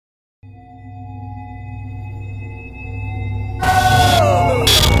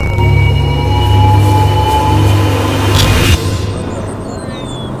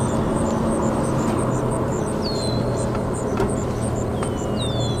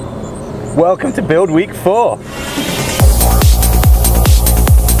Welcome to Build Week 4.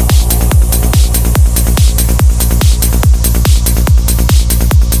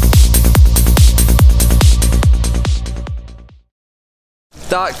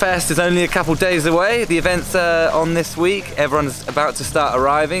 Darkfest is only a couple days away. The event's on this week. Everyone's about to start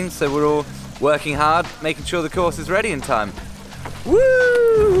arriving, so we're all working hard, making sure the course is ready in time.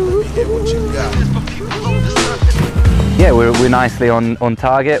 Woo! Yeah, we're nicely on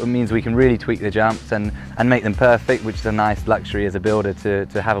target. It means we can really tweak the jumps and make them perfect, which is a nice luxury as a builder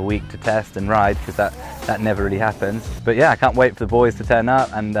to have a week to test and ride, because that never really happens. But yeah, I can't wait for the boys to turn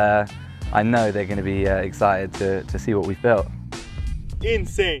up, and I know they're going to be excited to see what we've built.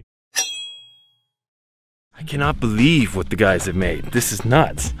 Insane. I cannot believe what the guys have made. This is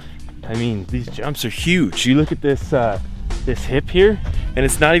nuts. I mean, these jumps are huge. You look at this this hip here, and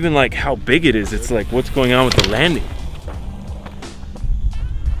it's not even like how big it is. It's like what's going on with the landing.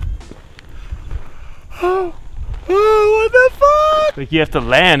 Oh, what the fuck? Like you have to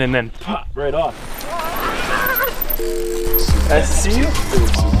land and then pop right off. Nice to see you.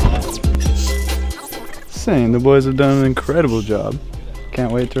 Saying the boys have done an incredible job.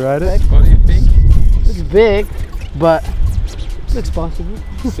 Can't wait to ride it. What do you think? It's big, but it's possible.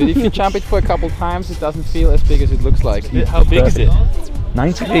 But if you jump it for a couple times, it doesn't feel as big as it looks like. How big is it?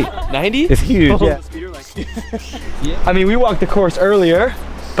 90? 90? It's huge, yeah. I mean, we walked the course earlier,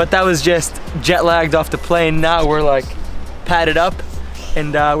 but that was just jet lagged off the plane. Now we're like padded up,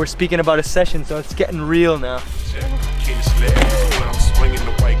 and we're speaking about a session, so it's getting real now.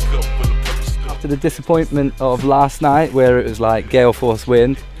 After the disappointment of last night, where it was like gale force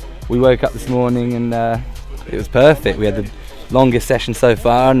wind, we woke up this morning and it was perfect. We had the longest session so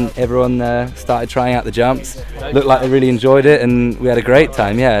far, and everyone started trying out the jumps. Looked like they really enjoyed it, and we had a great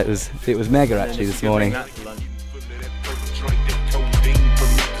time. Yeah, it was mega actually this morning. You're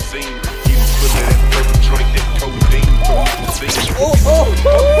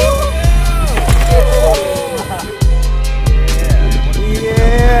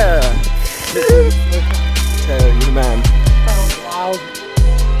the man.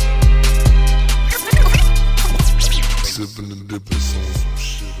 Sipping and dipping, some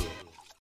shit up.